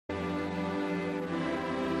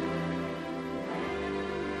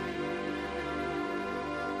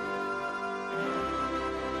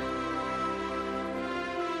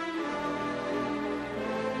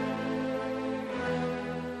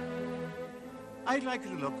I'd like you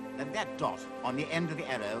to look at that dot on the end of the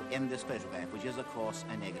arrow in this photograph, which is, of course,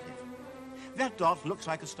 a negative. That dot looks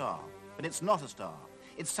like a star, but it's not a star.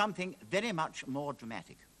 It's something very much more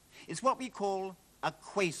dramatic. It's what we call a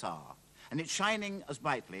quasar, and it's shining as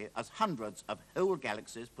brightly as hundreds of whole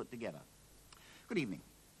galaxies put together. Good evening.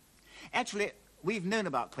 Actually, we've known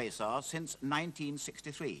about quasars since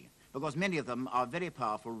 1963, because many of them are very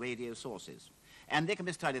powerful radio sources, and they can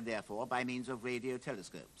be studied, therefore, by means of radio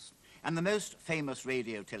telescopes. And the most famous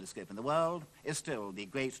radio telescope in the world is still the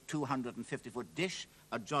great 250-foot dish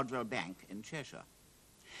at Jodrell Bank in Cheshire.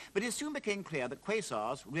 But it soon became clear that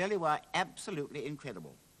quasars really were absolutely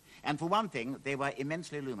incredible. And for one thing, they were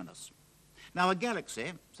immensely luminous. Now, a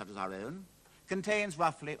galaxy, such as our own, contains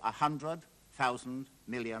roughly 100,000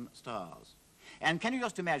 million stars. And can you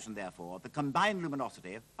just imagine, therefore, the combined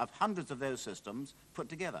luminosity of hundreds of those systems put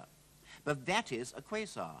together? But that is a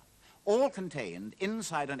quasar, all contained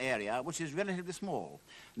inside an area which is relatively small,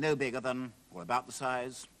 no bigger than, or about the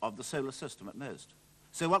size of the solar system at most.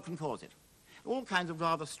 So what can cause it? All kinds of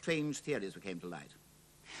rather strange theories came to light.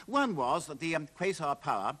 One was that the quasar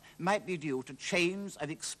power might be due to chains of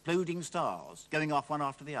exploding stars going off one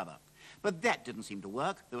after the other. But that didn't seem to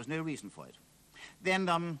work. There was no reason for it. Then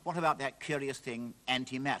what about that curious thing,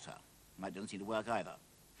 antimatter? That didn't seem to work either.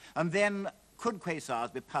 And then, could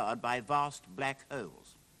quasars be powered by vast black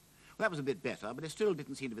holes? Well, that was a bit better, but it still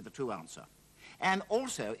didn't seem to be the true answer. And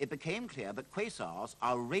also, it became clear that quasars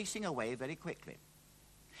are racing away very quickly.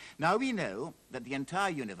 Now, we know that the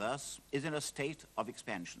entire universe is in a state of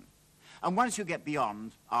expansion. And once you get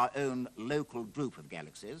beyond our own local group of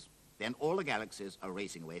galaxies, then all the galaxies are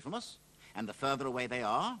racing away from us, and the further away they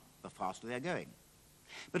are, the faster they're going.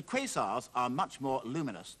 But quasars are much more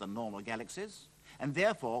luminous than normal galaxies, and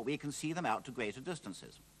therefore we can see them out to greater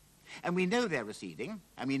distances. And we know they're receding,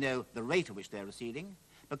 and we know the rate at which they're receding,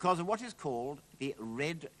 because of what is called the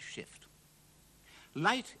red shift.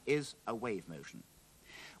 Light is a wave motion.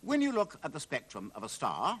 When you look at the spectrum of a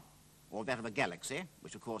star, or that of a galaxy,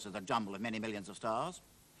 which of course is a jumble of many millions of stars,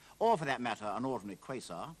 or for that matter an ordinary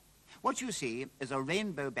quasar, what you see is a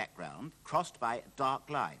rainbow background crossed by dark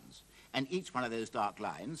lines, and each one of those dark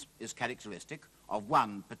lines is characteristic of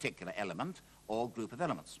one particular element or group of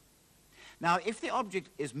elements. Now, if the object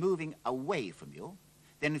is moving away from you,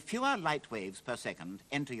 then fewer light waves per second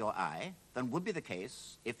enter your eye than would be the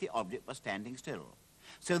case if the object was standing still.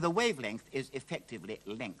 So the wavelength is effectively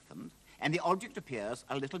lengthened, and the object appears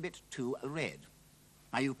a little bit too red.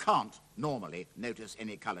 Now, you can't normally notice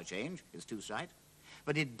any color change, it's too slight,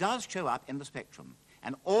 but it does show up in the spectrum,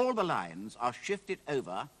 and all the lines are shifted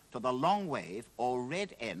over to the long wave or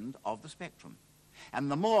red end of the spectrum.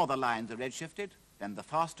 And the more the lines are red-shifted, then the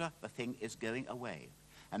faster the thing is going away.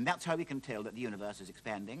 And that's how we can tell that the universe is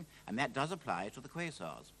expanding, and that does apply to the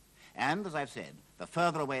quasars. And, as I've said, the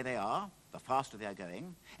further away they are, the faster they're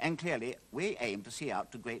going, and clearly we aim to see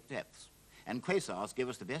out to great depths. And quasars give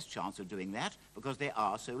us the best chance of doing that because they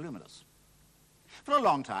are so luminous. For a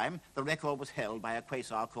long time, the record was held by a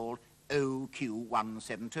quasar called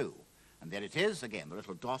OQ172. And there it is, again, the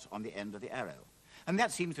little dot on the end of the arrow. And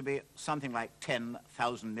that seems to be something like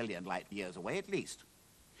 10,000 million light years away at least.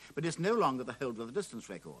 But it's no longer the holder of the distance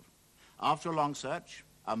record. After a long search,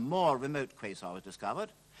 a more remote quasar was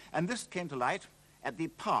discovered, and this came to light at the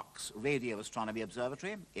Parkes Radio Astronomy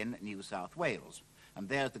Observatory in New South Wales. And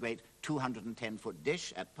there's the great 210-foot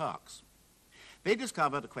dish at Parkes. They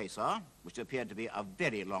discovered a quasar, which appeared to be a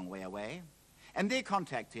very long way away, and they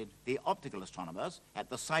contacted the optical astronomers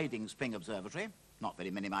at the Siding Spring Observatory, not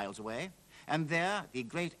very many miles away, and there the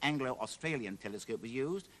great Anglo-Australian telescope was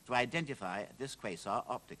used to identify this quasar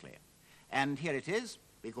optically. And here it is.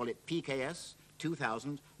 We call it PKS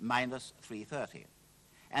 2000-330.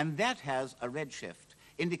 And that has a redshift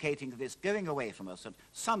indicating that it's going away from us at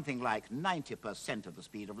something like 90% of the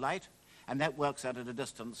speed of light, and that works out at a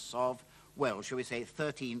distance of, well, shall we say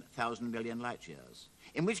 13,000 million light years,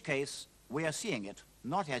 in which case we are seeing it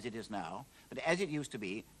not as it is now, but as it used to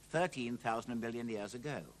be 13,000 million years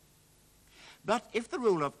ago. But if the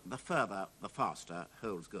rule of the further, the faster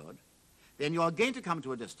holds good, then you are going to come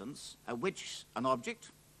to a distance at which an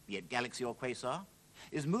object, be it galaxy or quasar,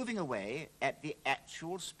 is moving away at the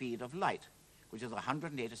actual speed of light, which is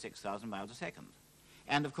 186,000 miles a second.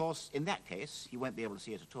 And of course, in that case, you won't be able to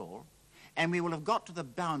see it at all, and we will have got to the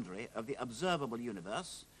boundary of the observable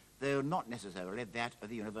universe, though not necessarily that of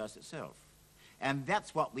the universe itself. And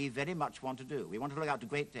that's what we very much want to do. We want to look out to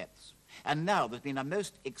great depths. And now there's been a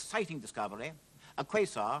most exciting discovery, a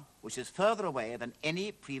quasar which is further away than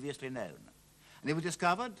any previously known. And it was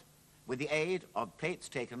discovered with the aid of plates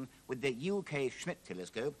taken with the UK Schmidt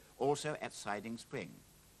telescope, also at Siding Spring.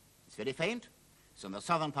 It's very faint, It's in the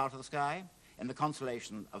southern part of the sky, in the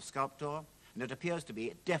constellation of Sculptor, and it appears to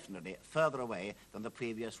be definitely further away than the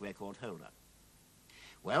previous record holder.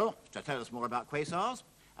 Well, to tell us more about quasars,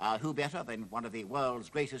 who better than one of the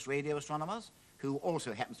world's greatest radio astronomers, who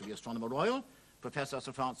also happens to be Astronomer Royal, Professor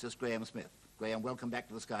Sir Francis Graham-Smith. Graham, welcome back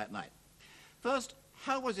to the Sky at Night. First,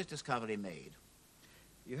 how was this discovery made?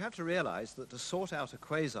 You have to realize that to sort out a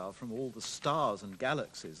quasar from all the stars and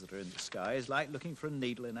galaxies that are in the sky is like looking for a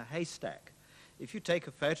needle in a haystack. If you take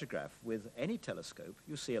a photograph with any telescope,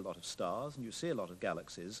 you see a lot of stars and you see a lot of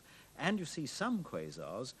galaxies and you see some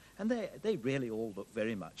quasars, and they really all look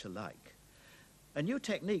very much alike. A new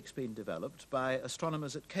technique's been developed by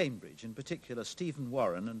astronomers at Cambridge, in particular Stephen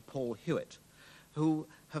Warren and Paul Hewitt, who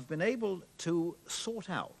have been able to sort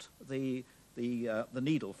out the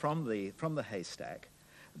needle from the haystack.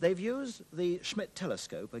 They've used the Schmidt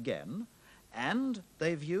telescope again, and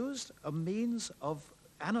they've used a means of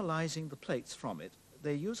analyzing the plates from it.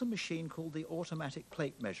 They use a machine called the automatic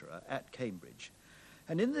plate measurer at Cambridge.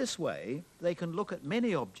 And in this way, they can look at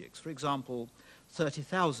many objects, for example,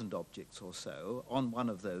 30,000 objects or so on one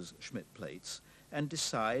of those Schmidt plates, and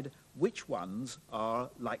decide which ones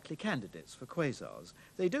are likely candidates for quasars.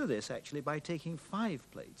 They do this actually by taking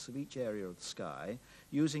 5 plates of each area of the sky,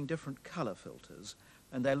 using different color filters,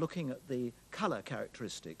 and they're looking at the color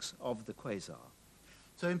characteristics of the quasar.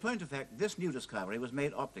 So in point of fact, this new discovery was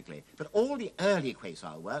made optically, but all the early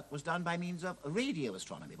quasar work was done by means of radio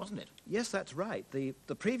astronomy, wasn't it? Yes, that's right. The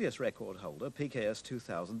previous record holder, PKS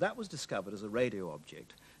 2000, that was discovered as a radio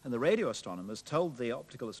object, and the radio astronomers told the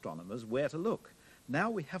optical astronomers where to look.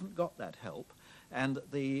 Now we haven't got that help, and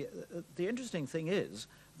the interesting thing is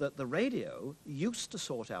that the radio used to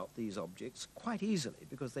sort out these objects quite easily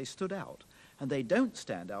because they stood out, and they don't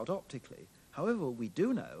stand out optically. However, we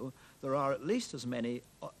do know there are at least as many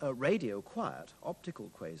radio-quiet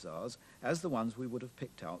optical quasars as the ones we would have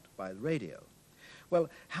picked out by the radio. Well,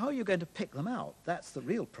 how are you going to pick them out? That's the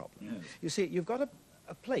real problem. Yes. You see, you've got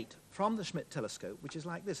a plate from the Schmidt telescope, which is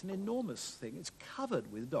like this, an enormous thing. It's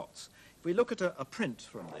covered with dots. If we look at a print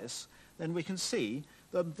from this, then we can see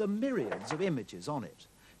the myriads of images on it.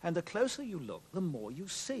 And the closer you look, the more you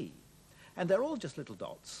see. And they're all just little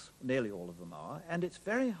dots, nearly all of them are, and it's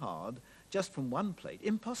very hard just from one plate,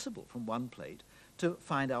 impossible from one plate, to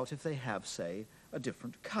find out if they have, say, a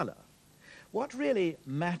different color. What really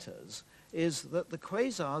matters is that the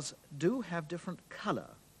quasars do have different color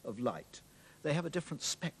of light. They have a different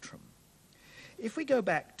spectrum. If we go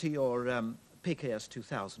back to your PKS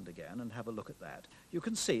 2000 again and have a look at that, you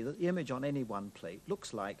can see that the image on any one plate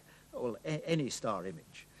looks like, well, any star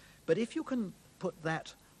image. But if you can put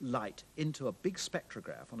that light into a big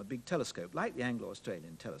spectrograph on a big telescope, like the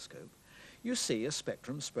Anglo-Australian telescope, you see a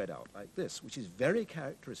spectrum spread out like this, which is very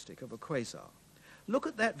characteristic of a quasar. Look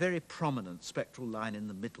at that very prominent spectral line in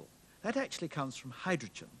the middle. That actually comes from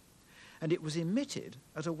hydrogen, and it was emitted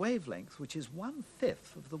at a wavelength which is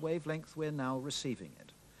 1/5 of the wavelength we're now receiving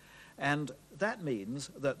it. And that means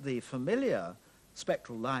that the familiar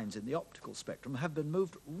spectral lines in the optical spectrum have been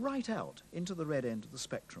moved right out into the red end of the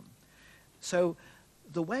spectrum. So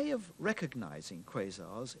the way of recognizing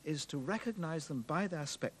quasars is to recognize them by their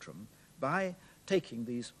spectrum by taking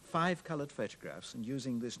these 5-colored photographs and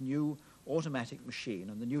using this new automatic machine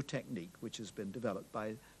and the new technique which has been developed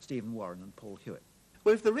by Stephen Warren and Paul Hewitt.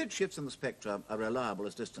 Well, if the red shifts in the spectra are reliable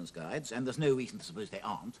as distance guides, and there's no reason to suppose they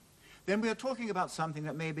aren't, then we are talking about something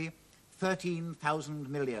that may be 13,000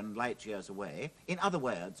 million light years away. In other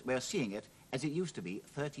words, we're seeing it as it used to be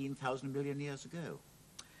 13,000 million years ago.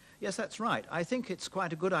 Yes, that's right. I think it's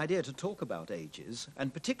quite a good idea to talk about ages,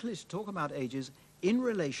 and particularly to talk about ages in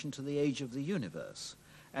relation to the age of the universe.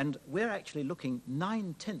 And we're actually looking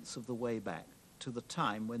 9/10 of the way back to the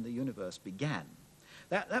time when the universe began.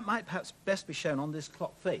 That might perhaps best be shown on this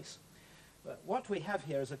clock face. What we have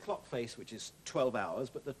here is a clock face which is 12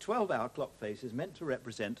 hours, but the 12-hour clock face is meant to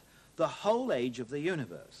represent the whole age of the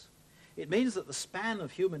universe. It means that the span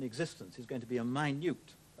of human existence is going to be a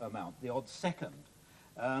minute amount, the odd second.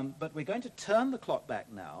 But we're going to turn the clock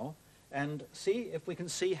back now and see if we can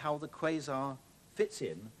see how the quasar fits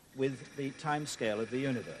in with the time scale of the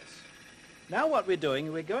universe. Now what we're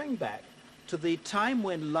doing, we're going back to the time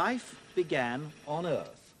when life began on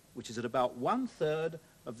Earth, which is at about 1/3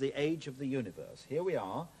 of the age of the universe. Here we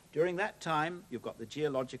are. During that time, you've got the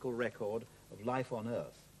geological record of life on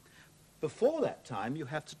Earth. Before that time, you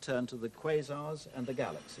have to turn to the quasars and the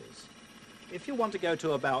galaxies. If you want to go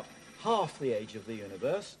to about half the age of the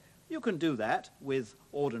universe, you can do that with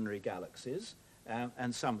ordinary galaxies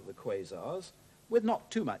and some of the quasars with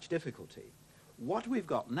not too much difficulty. What we've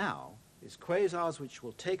got now is quasars which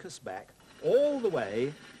will take us back all the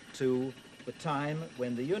way to the time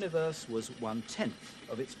when the universe was 1/10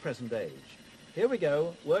 of its present age. Here we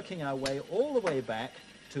go, working our way all the way back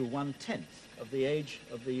to 1/10 of the age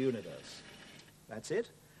of the universe. That's it,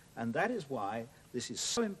 and that is why this is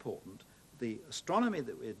so important. The astronomy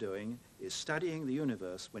that we're doing is studying the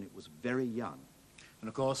universe when it was very young. And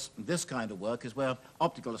of course, this kind of work is where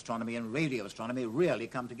optical astronomy and radio astronomy really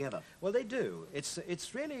come together. Well, they do.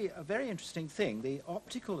 It's really a very interesting thing. The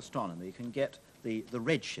optical astronomy can get the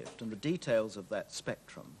redshift and the details of that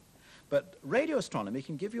spectrum. But radio astronomy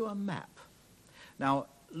can give you a map. Now,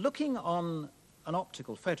 looking on an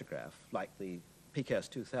optical photograph, like the PKS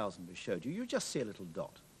 2000 we showed you, you just see a little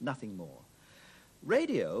dot, nothing more.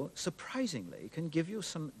 Radio, surprisingly, can give you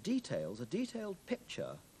some details, a detailed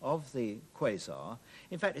picture of the quasar.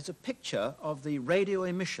 In fact, it's a picture of the radio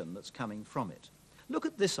emission that's coming from it. Look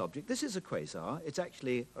at this object. This is a quasar. It's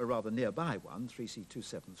actually a rather nearby one,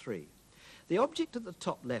 3C273. The object at the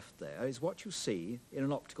top left there is what you see in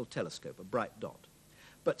an optical telescope, a bright dot.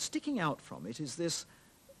 But sticking out from it is this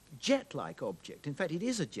jet-like object. In fact, it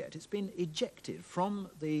is a jet. It's been ejected from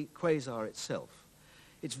the quasar itself.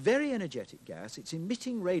 It's very energetic gas. It's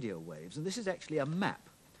emitting radio waves, and this is actually a map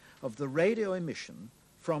of the radio emission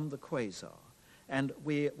from the quasar. And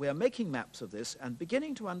we are making maps of this and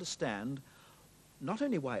beginning to understand not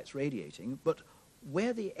only why it's radiating, but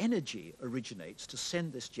where the energy originates to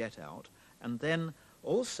send this jet out, and then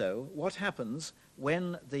also what happens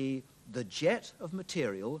when the jet of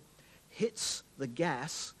material hits the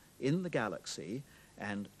gas in the galaxy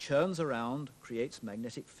and churns around, creates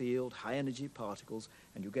magnetic field, high energy particles,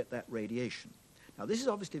 and you get that radiation. Now, this is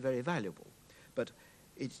obviously very valuable, but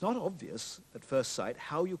it's not obvious at first sight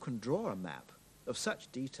how you can draw a map of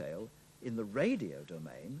such detail in the radio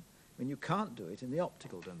domain when you can't do it in the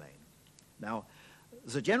optical domain. Now,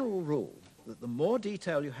 there's a general rule that the more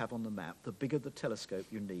detail you have on the map, the bigger the telescope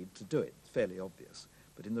you need to do it. It's fairly obvious.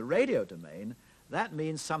 But in the radio domain, that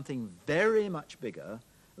means something very much bigger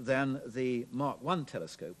than the Mark I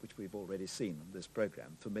telescope, which we've already seen in this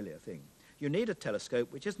program, familiar thing. You need a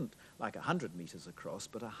telescope which isn't like 100 meters across,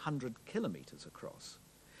 but 100 kilometers across.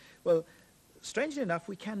 Well, strangely enough,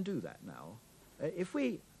 we can do that now. If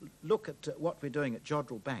we look at what we're doing at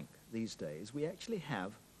Jodrell Bank these days, we actually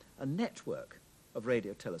have a network of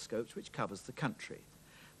radio telescopes which covers the country.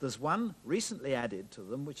 There's one recently added to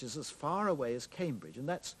them which is as far away as Cambridge, and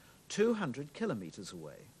that's 200 kilometers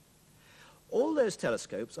away. All those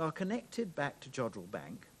telescopes are connected back to Jodrell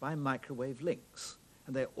Bank by microwave links,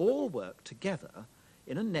 and they all work together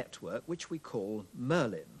in a network which we call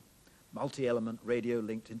Merlin, Multi-Element Radio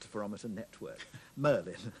Linked Interferometer Network,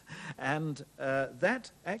 Merlin. And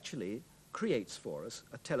that actually creates for us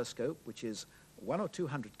a telescope which is 100 or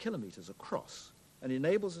 200 kilometers across and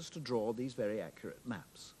enables us to draw these very accurate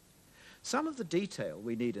maps. Some of the detail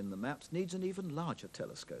we need in the maps needs an even larger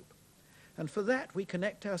telescope. And for that, we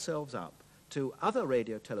connect ourselves up to other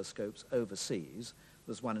radio telescopes overseas.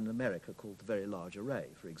 There's one in America called the Very Large Array,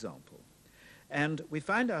 for example. And we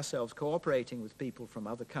find ourselves cooperating with people from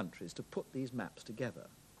other countries to put these maps together.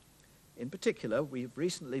 In particular, we've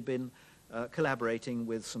recently been collaborating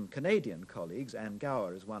with some Canadian colleagues, Anne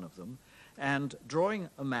Gower is one of them, and drawing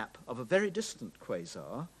a map of a very distant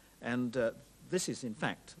quasar, and this is in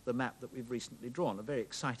fact the map that we've recently drawn, a very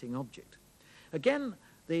exciting object. Again,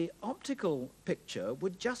 the optical picture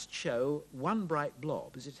would just show one bright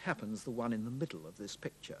blob, as it happens the one in the middle of this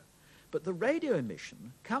picture. But the radio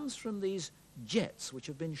emission comes from these jets which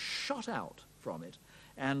have been shot out from it,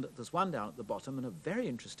 and there's one down at the bottom and a very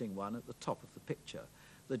interesting one at the top of the picture.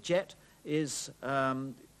 The jet is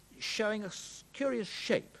showing a curious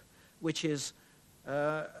shape, which is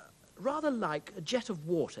rather like a jet of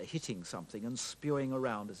water hitting something and spewing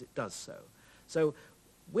around as it does so. So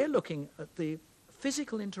we're looking at the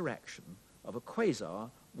physical interaction of a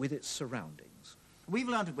quasar with its surroundings. We've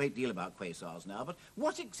learned a great deal about quasars now, but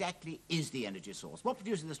what exactly is the energy source? What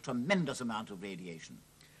produces this tremendous amount of radiation?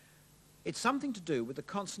 It's something to do with the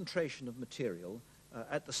concentration of material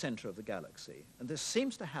at the center of the galaxy. And this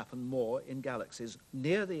seems to happen more in galaxies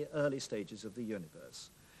near the early stages of the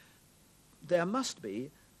universe. There must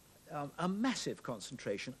be a massive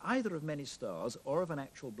concentration either of many stars or of an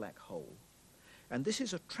actual black hole. And this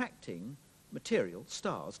is attracting material,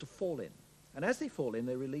 stars, to fall in. And as they fall in,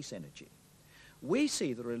 they release energy. We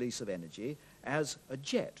see the release of energy as a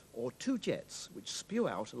jet or two jets which spew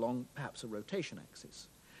out along perhaps a rotation axis.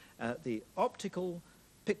 The optical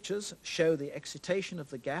pictures show the excitation of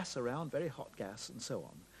the gas around, very hot gas and so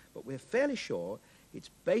on. But we're fairly sure it's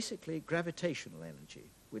basically gravitational energy.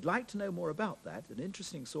 We'd like to know more about that, an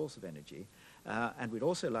interesting source of energy, and we'd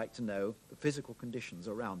also like to know the physical conditions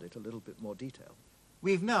around it a little bit more detail.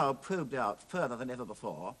 We've now probed out further than ever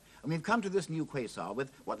before, and we've come to this new quasar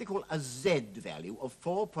with what they call a Z value of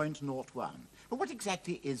 4.01. But what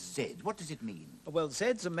exactly is Z? What does it mean? Well,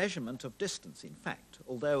 Z's a measurement of distance, in fact,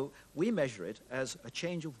 although we measure it as a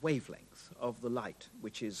change of wavelength of the light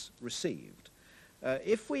which is received.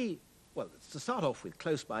 Well, to start off with,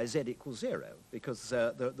 close by Z equals 0, because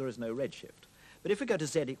there is no redshift. But if we go to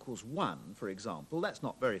Z equals 1, for example, that's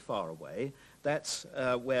not very far away. That's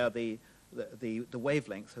where the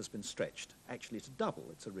wavelength has been stretched, actually to double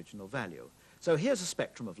its original value. So here's a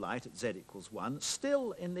spectrum of light at Z equals 1,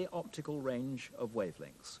 still in the optical range of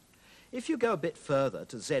wavelengths. If you go a bit further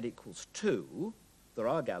to Z equals 2, there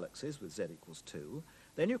are galaxies with Z equals 2,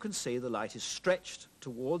 then you can see the light is stretched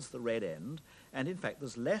towards the red end, and in fact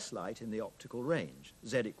there's less light in the optical range.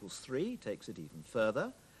 Z equals 3 takes it even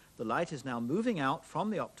further. The light is now moving out from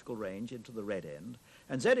the optical range into the red end,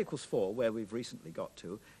 and Z equals 4, where we've recently got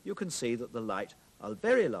to, you can see that the light, a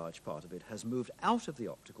very large part of it, has moved out of the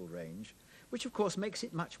optical range, which of course makes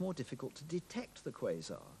it much more difficult to detect the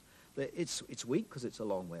quasar. It's weak because it's a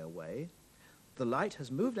long way away. The light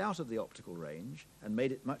has moved out of the optical range and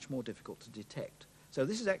made it much more difficult to detect. So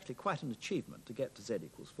this is actually quite an achievement to get to Z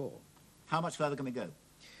equals 4. How much further can we go?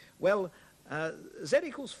 Well, Z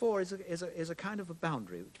equals 4 is a kind of a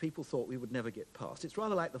boundary which people thought we would never get past. It's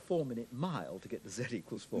rather like the 4-minute mile to get to Z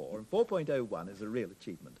equals 4, and 4.01 is a real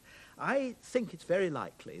achievement. I think it's very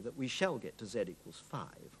likely that we shall get to Z equals 5.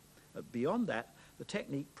 Beyond that, the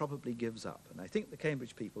technique probably gives up, and I think the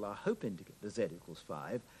Cambridge people are hoping to get to Z equals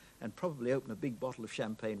 5 and probably open a big bottle of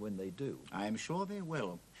champagne when they do. I'm sure they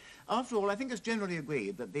will. After all, I think it's generally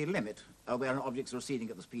agreed that the limit where an object's receding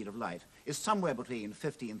at the speed of light is somewhere between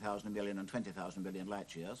 15,000 million and 20,000 million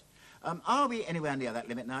light years. Are we anywhere near that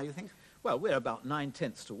limit now, you think? Well, we're about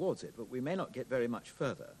 9/10 towards it, but we may not get very much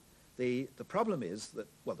further. The problem is that,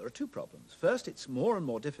 well, there are two problems. First, it's more and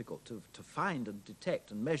more difficult to find and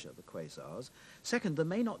detect and measure the quasars. Second, there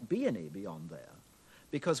may not be any beyond there,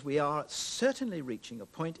 because we are certainly reaching a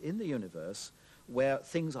point in the universe where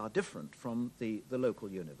things are different from the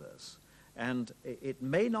local universe. And it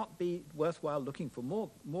may not be worthwhile looking for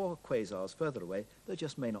more quasars further away. There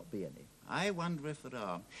just may not be any. I wonder if there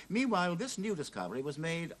are. Meanwhile, this new discovery was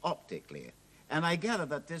made optically. And I gather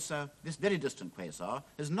that this very distant quasar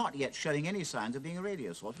is not yet showing any signs of being a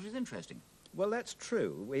radio source, which is interesting. Well, that's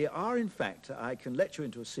true. We are, in fact, I can let you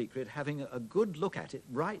into a secret, having a good look at it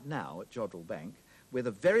right now at Jodrell Bank with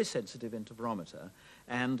a very sensitive interferometer,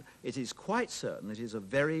 and it is quite certain it is a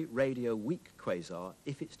very radio-weak quasar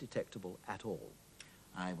if it's detectable at all.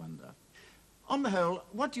 I wonder. On the whole,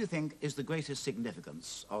 what do you think is the greatest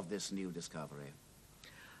significance of this new discovery?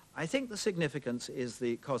 I think the significance is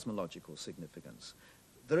the cosmological significance.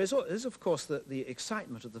 There is of course, the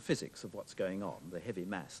excitement of the physics of what's going on, the heavy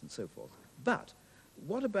mass and so forth. But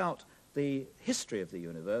what about the history of the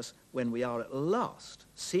universe when we are at last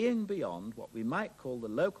seeing beyond what we might call the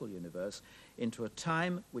local universe into a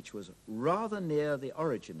time which was rather near the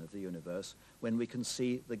origin of the universe, when we can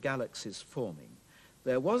see the galaxies forming?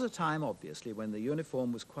 There was a time, obviously, when the universe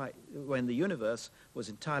was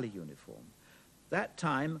entirely uniform. That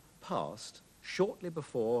time passed shortly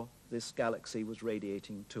before this galaxy was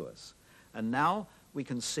radiating to us. And now we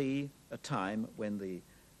can see a time when the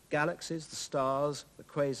galaxies, the stars, the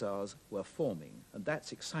quasars were forming. And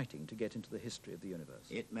that's exciting to get into the history of the universe.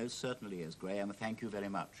 It most certainly is, Graham. Thank you very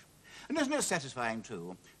much. And isn't it satisfying,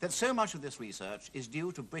 too, that so much of this research is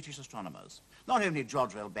due to British astronomers? Not only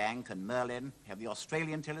Jodrell Bank and Merlin, have the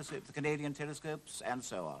Australian telescopes, the Canadian telescopes, and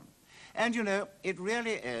so on. And, you know, it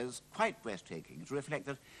really is quite breathtaking to reflect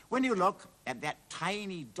that when you look at that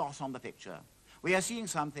tiny dot on the picture, we are seeing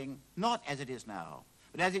something not as it is now,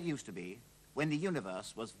 but as it used to be when the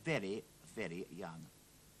universe was very, very young.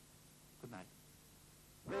 Good night.